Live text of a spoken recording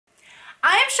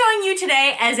showing you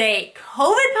today as a COVID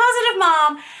positive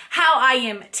mom how I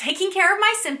am taking care of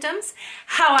my symptoms,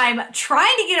 how I'm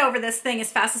trying to get over this thing as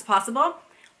fast as possible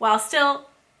while still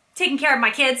taking care of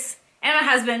my kids and my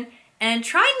husband and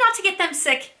trying not to get them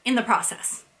sick in the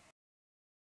process.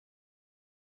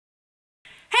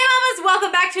 Hey mamas,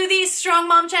 welcome back to the Strong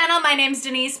Mom channel. My name's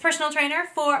Denise, personal trainer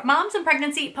for moms in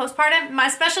pregnancy, postpartum. My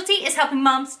specialty is helping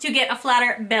moms to get a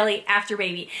flatter belly after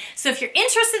baby. So if you're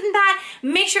interested in that,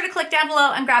 make sure to click down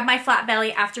below and grab my Flat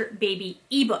Belly After Baby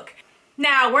ebook.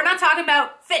 Now, we're not talking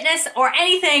about fitness or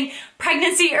anything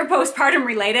pregnancy or postpartum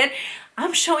related.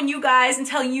 I'm showing you guys and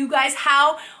telling you guys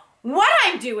what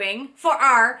I'm doing for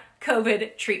our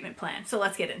COVID treatment plan. So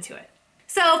let's get into it.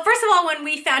 So first of all, when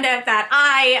we found out that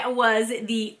I was at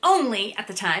the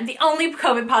time, the only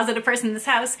COVID positive person in this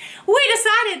house, we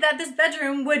decided that this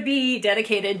bedroom would be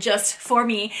dedicated just for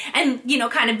me and, you know,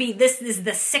 kind of be this is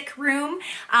the sick room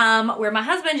where my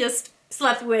husband just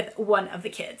slept with one of the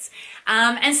kids.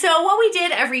 And so what we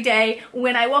did every day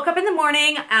when I woke up in the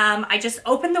morning, I just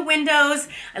opened the windows,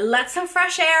 I let some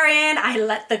fresh air in, I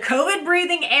let the COVID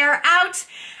breathing air out,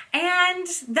 and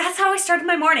that's how I started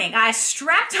my morning. I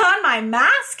strapped on my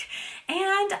mask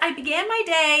and I began my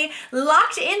day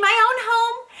locked in my own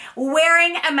home,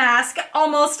 wearing a mask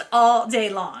almost all day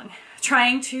long,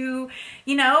 trying to,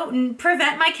 you know,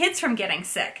 prevent my kids from getting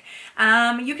sick.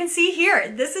 You can see here,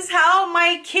 this is how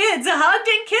my kids hugged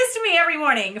and kissed me every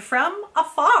morning from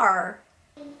afar.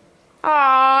 Oh,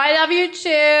 I love you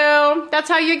too. That's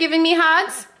how you're giving me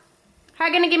hugs? How are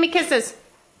you gonna give me kisses?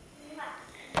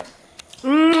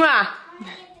 Mwah.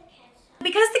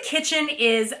 Because the kitchen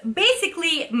is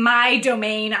basically my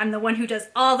domain, I'm the one who does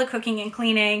all the cooking and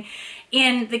cleaning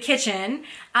in the kitchen,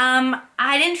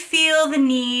 I didn't feel the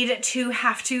need to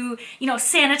have to, you know,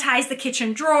 sanitize the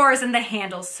kitchen drawers and the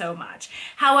handles so much.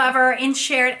 However, in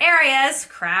shared areas,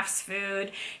 crafts,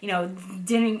 food, you know,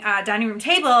 dining room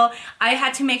table, I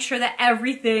had to make sure that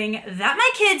everything that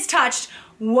my kids touched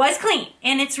was clean.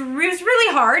 And it was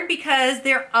really hard because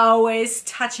they're always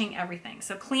touching everything.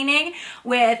 So cleaning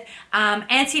with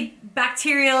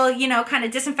antibacterial, you know, kind of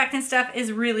disinfectant stuff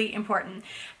is really important.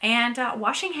 And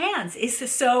washing hands is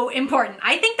so important.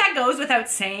 I think that goes without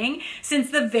saying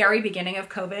since the very beginning of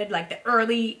COVID, like the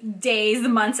early days, the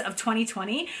months of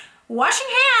 2020, washing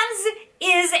hands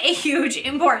is a huge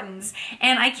importance.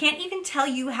 And I can't even tell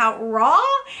you how raw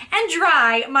and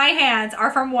dry my hands are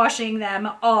from washing them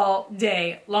all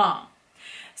day long.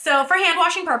 So for hand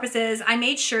washing purposes, I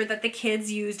made sure that the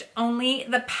kids used only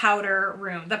the powder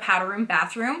room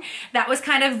bathroom. That was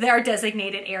kind of their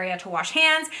designated area to wash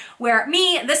hands, where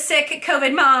me, the sick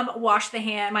COVID mom, washed my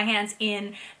hands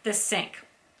in the sink.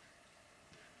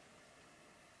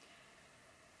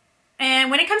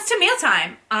 And when it comes to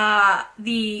mealtime,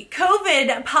 the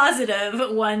COVID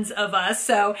positive ones of us,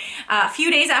 so a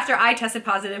few days after I tested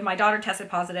positive, my daughter tested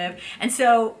positive, and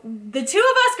so the two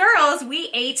of us girls, we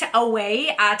ate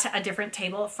away at a different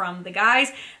table from the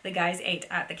guys. The guys ate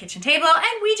at the kitchen table,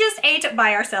 and we just ate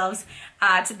by ourselves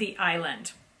at the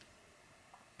island.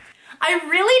 I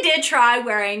really did try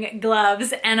wearing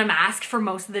gloves and a mask for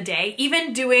most of the day,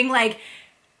 even doing like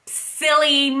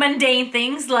silly, mundane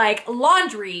things like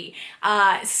laundry,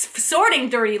 sorting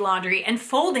dirty laundry, and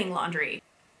folding laundry.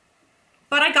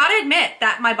 But I gotta admit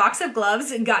that my box of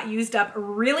gloves got used up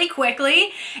really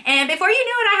quickly, and before you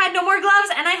knew it, I had no more gloves,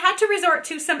 and I had to resort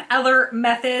to some other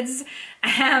methods,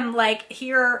 like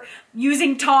here,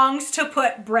 using tongs to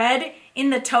put bread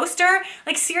in the toaster.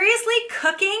 Like seriously,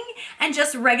 cooking and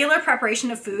just regular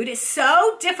preparation of food is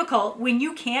so difficult when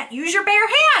you can't use your bare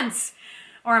hands.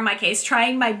 Or in my case,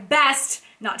 trying my best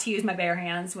not to use my bare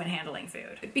hands when handling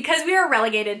food. Because we are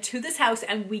relegated to this house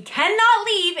and we cannot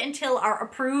leave until our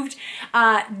approved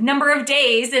number of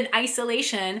days in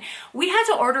isolation, we had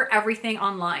to order everything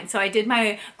online. So I did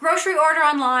my grocery order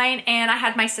online and I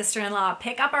had my sister-in-law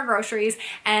pick up our groceries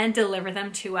and deliver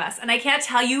them to us. And I can't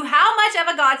tell you how much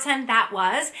of a godsend that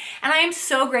was. And I am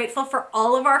so grateful for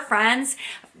all of our friends,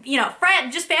 you know,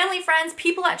 just family, friends,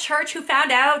 people at church who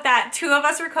found out that two of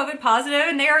us were COVID positive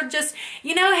and they were just,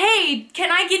 you know, hey,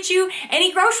 can I get you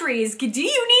any groceries? Do you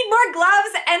need more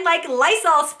gloves and like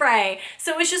Lysol spray?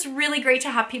 So it's just really great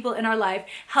to have people in our life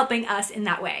helping us in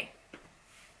that way.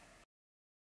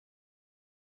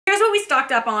 Here's what we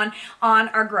stocked up on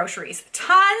our groceries.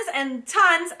 Tons and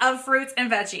tons of fruits and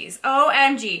veggies.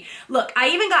 OMG. Look, I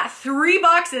even got 3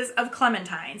 boxes of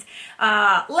clementines,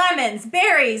 lemons,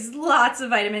 berries, lots of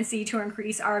vitamin C to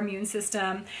increase our immune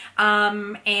system.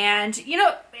 And you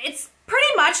know, this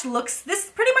pretty much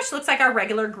looks like our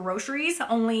regular groceries,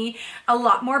 only a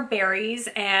lot more berries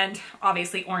and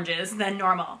obviously oranges than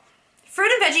normal. Fruit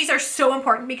and veggies are so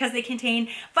important because they contain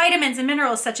vitamins and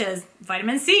minerals such as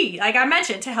vitamin C, like I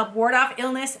mentioned, to help ward off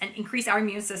illness and increase our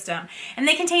immune system. And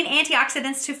they contain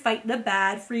antioxidants to fight the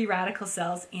bad free radical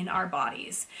cells in our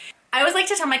bodies. I always like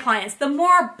to tell my clients, the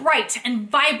more bright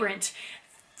and vibrant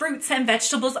fruits and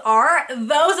vegetables are,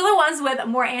 those are the ones with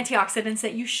more antioxidants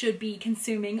that you should be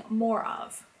consuming more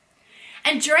of.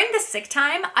 And during the sick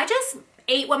time, I just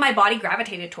ate what my body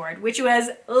gravitated toward, which was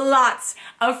lots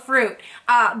of fruit.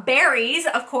 Berries,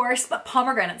 of course, but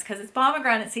pomegranates, because it's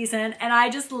pomegranate season, and I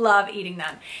just love eating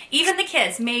them. Even the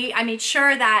kids, I made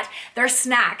sure that their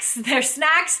snacks,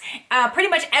 pretty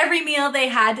much every meal they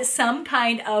had some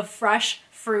kind of fresh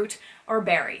fruit or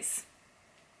berries.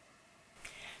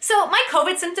 So my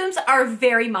COVID symptoms are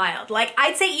very mild, like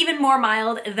I'd say even more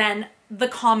mild than the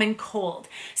common cold.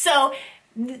 So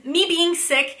me being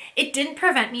sick, it didn't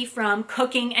prevent me from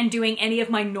cooking and doing any of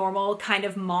my normal kind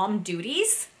of mom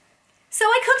duties. So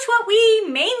I cooked what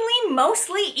we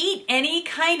mostly eat any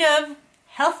kind of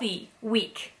healthy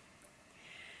week.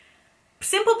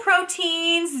 Simple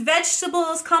proteins,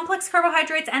 vegetables, complex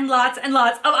carbohydrates, and lots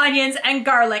of onions and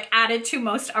garlic added to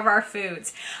most of our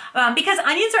foods. Because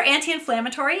onions are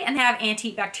anti-inflammatory and have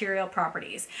antibacterial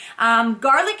properties.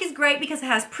 Garlic is great because it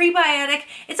has prebiotic.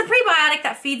 It's a prebiotic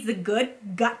that feeds the good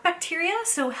gut bacteria,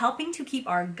 so helping to keep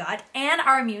our gut and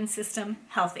our immune system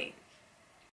healthy.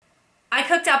 I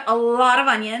cooked up a lot of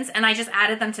onions and I just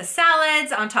added them to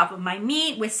salads on top of my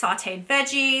meat with sauteed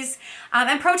veggies.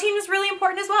 And protein is really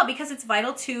important as well because it's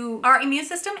vital to our immune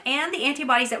system, and the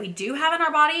antibodies that we do have in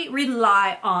our body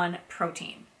rely on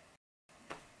protein.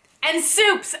 And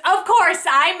soups, of course,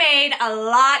 I made a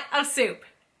lot of soup.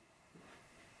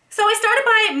 So I started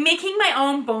by making my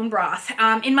own bone broth.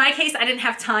 In my case, I didn't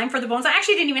have time for the bones. I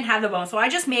actually didn't even have the bones, so I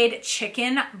just made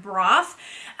chicken broth.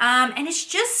 And it's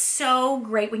just so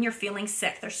great when you're feeling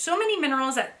sick. There's so many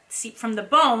minerals that seep from the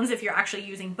bones if you're actually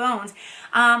using bones,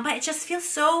 but it just feels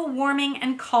so warming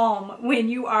and calm when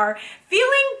you are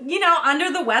feeling,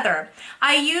 under the weather.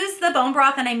 I used the bone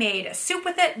broth and I made a soup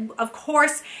with it, of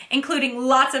course, including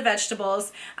lots of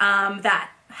vegetables that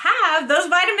have those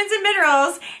vitamins and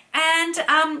minerals,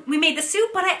 and we made the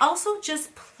soup, but I also just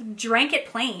drank it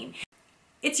plain.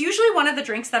 It's usually one of the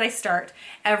drinks that I start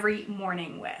every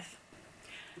morning with.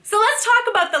 So let's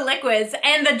talk about the liquids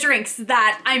and the drinks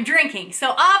that I'm drinking.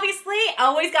 So obviously, I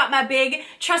always got my big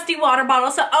trusty water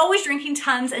bottle, so always drinking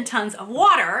tons and tons of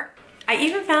water. I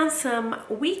even found some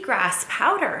wheatgrass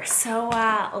powder, so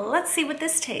let's see what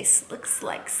this tastes. Looks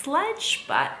like sludge,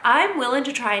 but I'm willing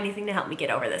to try anything to help me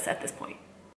get over this at this point.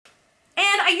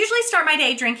 And I usually start my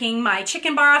day drinking my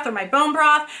chicken broth or my bone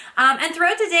broth. And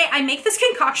throughout the day, I make this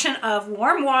concoction of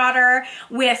warm water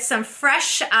with some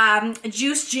fresh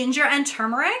juiced ginger and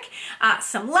turmeric,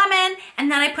 some lemon, and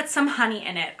then I put some honey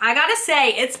in it. I gotta say,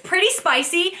 it's pretty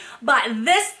spicy, but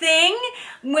this thing,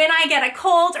 when I get a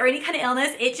cold or any kind of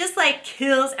illness, it just like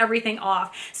kills everything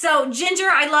off. So ginger,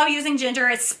 I love using ginger.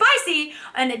 It's spicy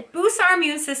and it boosts our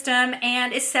immune system,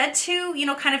 and is said to,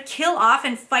 kind of kill off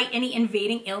and fight any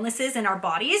invading illnesses in our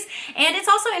bodies. And it's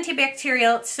also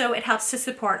antibacterial, so it helps to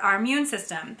support our immune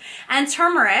system. And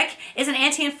turmeric is an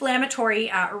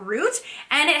anti-inflammatory root,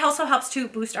 and it also helps to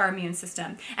boost our immune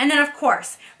system. And then of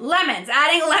course, lemons,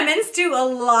 adding lemons to a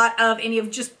lot of any of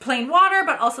just plain water,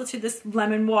 but also to this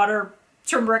lemon water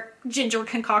turmeric ginger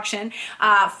concoction,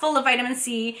 full of vitamin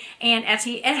C, and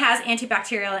it has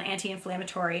antibacterial and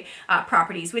anti-inflammatory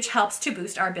properties, which helps to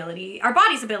boost our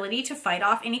body's ability to fight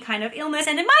off any kind of illness.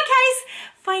 And in my case,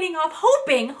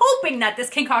 hoping that this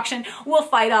concoction will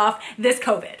fight off this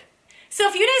COVID. So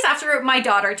a few days after my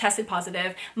daughter tested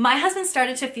positive, my husband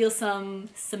started to feel some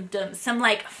symptoms, some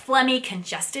like phlegmy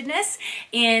congestedness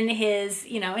in his,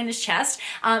 in his chest.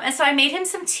 And so I made him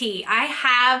some tea. I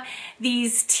have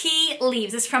these tea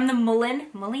leaves. It's from the mullein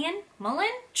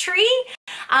tree.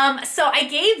 So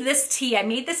I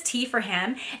made this tea for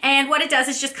him, and what it does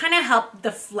is just kind of help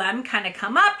the phlegm kind of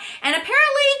come up, and apparently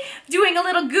doing a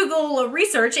little Google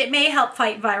research, it may help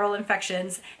fight viral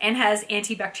infections and has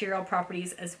antibacterial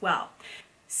properties as well.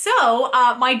 So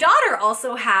my daughter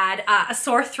also had a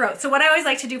sore throat. So what I always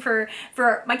like to do for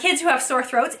my kids who have sore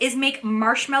throats is make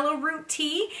marshmallow root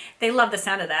tea. They love the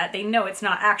sound of that. They know it's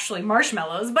not actually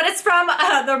marshmallows, but it's from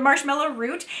the marshmallow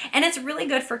root, and it's really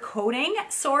good for coating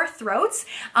sore throats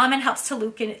and helps to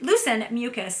loosen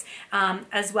mucus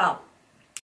as well.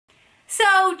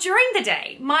 So during the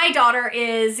day, my daughter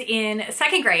is in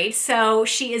second grade, so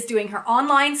she is doing her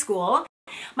online school.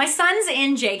 My son's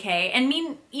in JK, and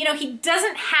he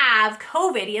doesn't have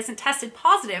COVID. He hasn't tested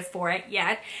positive for it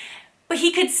yet, but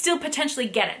he could still potentially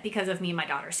get it because of me and my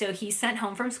daughter. So he's sent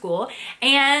home from school,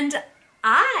 and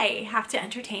I have to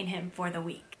entertain him for the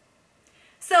week.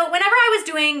 So whenever I was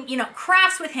doing,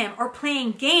 crafts with him or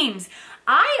playing games,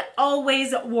 I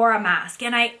always wore a mask,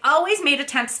 and I always made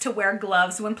attempts to wear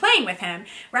gloves when playing with him,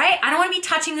 right? I don't want to be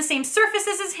touching the same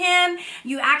surfaces as him.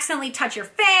 You accidentally touch your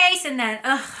face and then,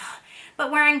 but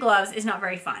wearing gloves is not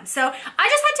very fun. So I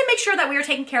just had to make sure that we were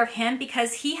taking care of him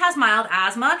because he has mild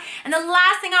asthma, and the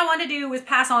last thing I wanted to do was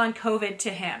pass on COVID to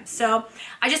him. So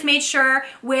I just made sure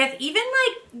with even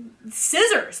like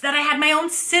scissors that I had my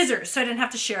own scissors so I didn't have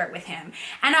to share it with him.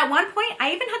 And at one point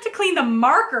I even had to clean the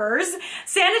markers,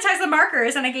 sanitize the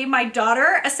markers, and I gave my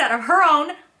daughter a set of her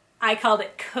own, I called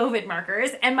it COVID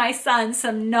markers, and my son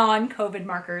some non-COVID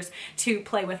markers to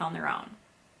play with on their own.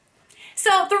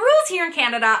 So the rules here in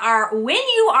Canada are when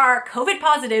you are COVID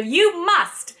positive, you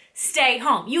must stay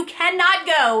home. You cannot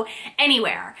go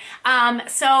anywhere.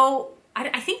 So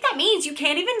I think that means you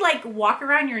can't even like walk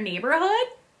around your neighborhood.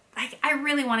 I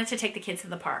really wanted to take the kids to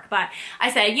the park, but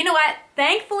I said, you know what?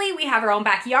 Thankfully, we have our own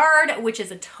backyard, which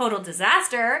is a total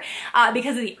disaster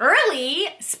because of the early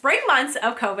spring months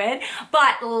of COVID,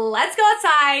 but let's go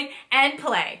outside and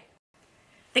play.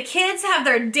 The kids have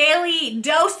their daily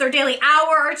dose, their daily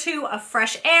hour or two of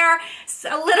fresh air,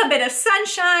 a little bit of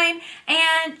sunshine,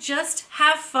 and just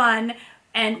have fun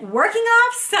and working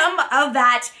off some of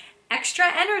that extra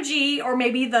energy or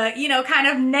maybe the, kind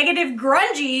of negative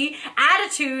grungy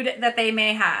attitude that they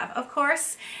may have. Of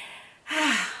course,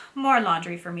 more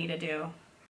laundry for me to do.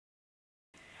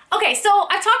 Okay, so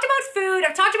I've talked about food,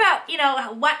 I've talked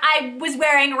about, what I was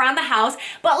wearing around the house,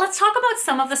 but let's talk about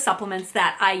some of the supplements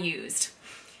that I used.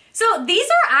 So these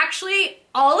are actually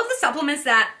all of the supplements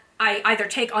that I either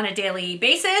take on a daily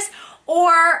basis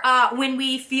or when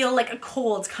we feel like a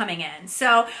cold's coming in.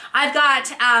 So I've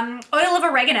got oil of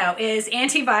oregano is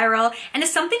antiviral, and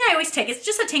it's something I always take. It's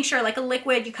just a tincture, like a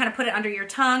liquid. You kind of put it under your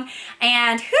tongue,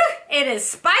 and it is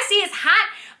spicy, it's hot,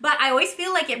 but I always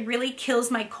feel like it really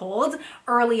kills my cold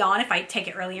early on if I take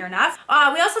it earlier enough.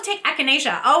 We also take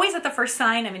echinacea, always at the first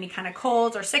sign of any kind of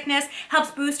colds or sickness,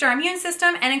 helps boost our immune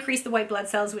system and increase the white blood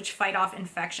cells which fight off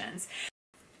infections.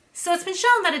 So it's been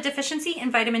shown that a deficiency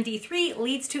in vitamin D3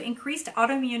 leads to increased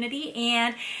autoimmunity,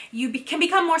 and you can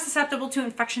become more susceptible to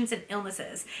infections and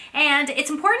illnesses. And it's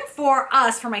important for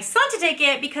us, for my son, to take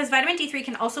it because vitamin D3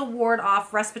 can also ward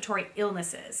off respiratory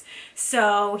illnesses.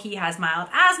 So he has mild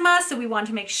asthma, so we want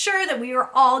to make sure that we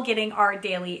are all getting our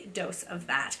daily dose of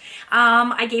that.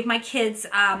 I gave my kids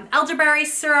elderberry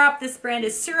syrup. This brand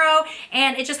is Suro,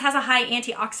 and it just has a high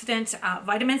antioxidant,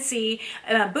 vitamin C,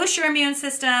 boosts your immune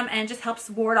system, and just helps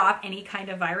ward off any kind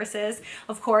of viruses.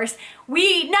 Of course,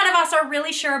 none of us are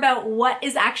really sure about what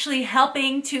is actually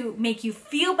helping to make you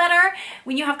feel better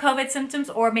when you have COVID symptoms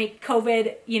or make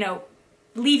COVID,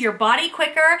 leave your body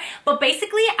quicker. But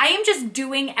basically, I am just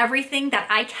doing everything that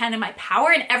I can in my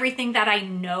power and everything that I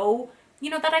know,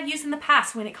 that I've used in the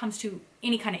past when it comes to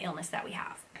any kind of illness that we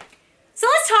have. So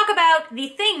let's talk about the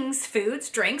things, foods,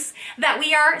 drinks, that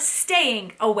we are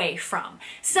staying away from.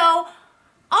 So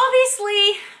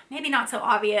obviously, maybe not so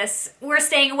obvious, we're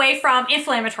staying away from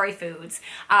inflammatory foods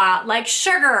like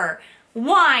sugar,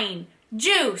 wine,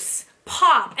 juice,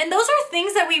 pop. And those are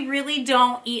things that we really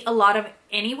don't eat a lot of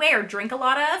anyway or drink a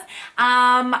lot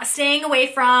of. Staying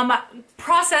away from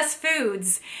processed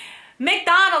foods,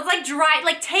 McDonald's, like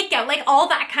takeout, like all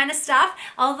that kind of stuff.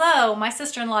 Although my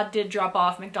sister-in-law did drop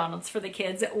off McDonald's for the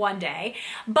kids one day,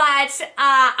 but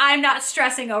I'm not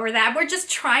stressing over that. We're just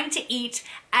trying to eat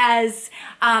as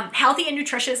healthy and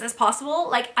nutritious as possible.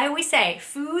 Like I always say,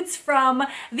 foods from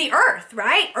the earth,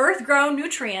 right? Earth-grown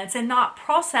nutrients and not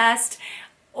processed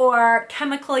or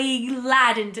chemically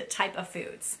laden type of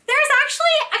foods. There's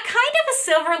actually a kind of a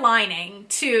silver lining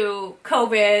to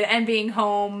COVID and being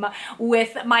home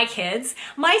with my kids.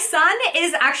 My son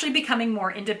is actually becoming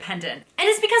more independent. And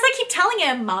it's because I keep telling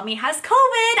him, Mommy has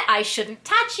COVID, I shouldn't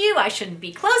touch you, I shouldn't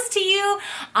be close to you,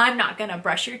 I'm not gonna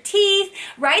brush your teeth,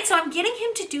 right? So I'm getting him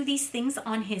to do these things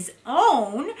on his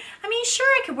own. I mean, sure,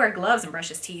 I could wear gloves and brush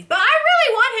his teeth, but I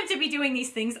really want him to be doing these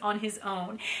things on his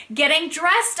own. Getting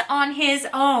dressed on his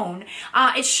own.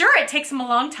 It takes him a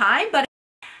long time, but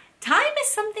time is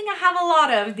something I have a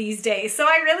lot of these days, so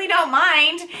I really don't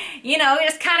mind,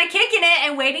 just kind of kicking it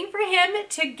and waiting for him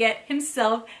to get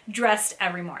himself dressed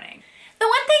every morning. The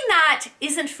one thing that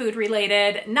isn't food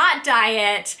related, not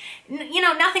diet,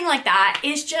 nothing like that,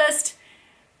 is just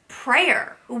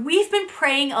prayer. We've been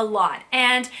praying a lot,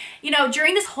 and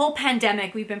during this whole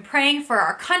pandemic, we've been praying for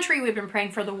our country, we've been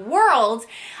praying for the world,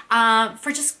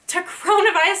 to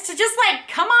coronavirus to just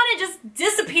come on and just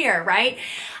disappear, right?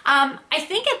 I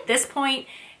think at this point,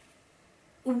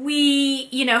 we,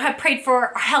 you know, have prayed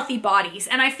for healthy bodies.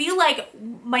 And I feel like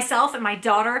myself and my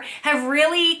daughter have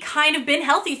really kind of been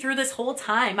healthy through this whole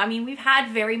time. I mean, we've had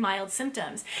very mild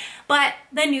symptoms, but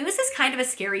the news is kind of a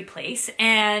scary place.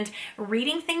 And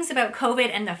reading things about COVID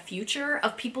and the future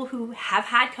of people who have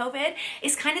had COVID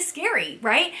is kind of scary,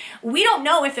 right? We don't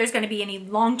know if there's going to be any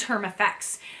long-term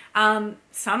effects.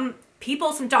 Some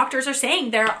doctors are saying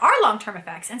there are long-term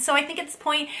effects. And so I think at this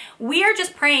point, we are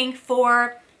just praying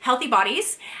for healthy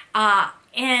bodies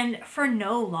and for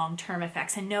no long-term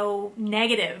effects and no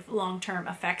negative long-term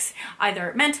effects,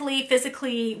 either mentally,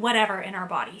 physically, whatever in our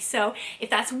body. So if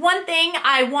that's one thing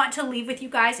I want to leave with you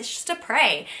guys, it's just to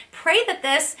pray. Pray that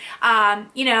this,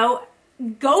 you know,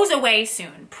 goes away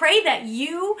soon. Pray that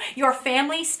your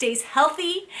family stays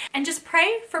healthy, and just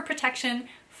pray for protection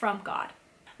from God.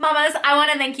 Mamas, I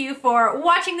want to thank you for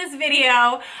watching this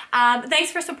video.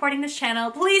 Thanks for supporting this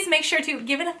channel. Please make sure to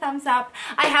give it a thumbs up.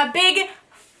 I have big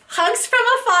hugs from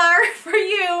afar for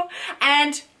you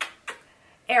and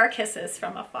air kisses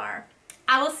from afar.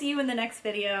 I will see you in the next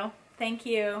video. Thank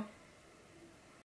you.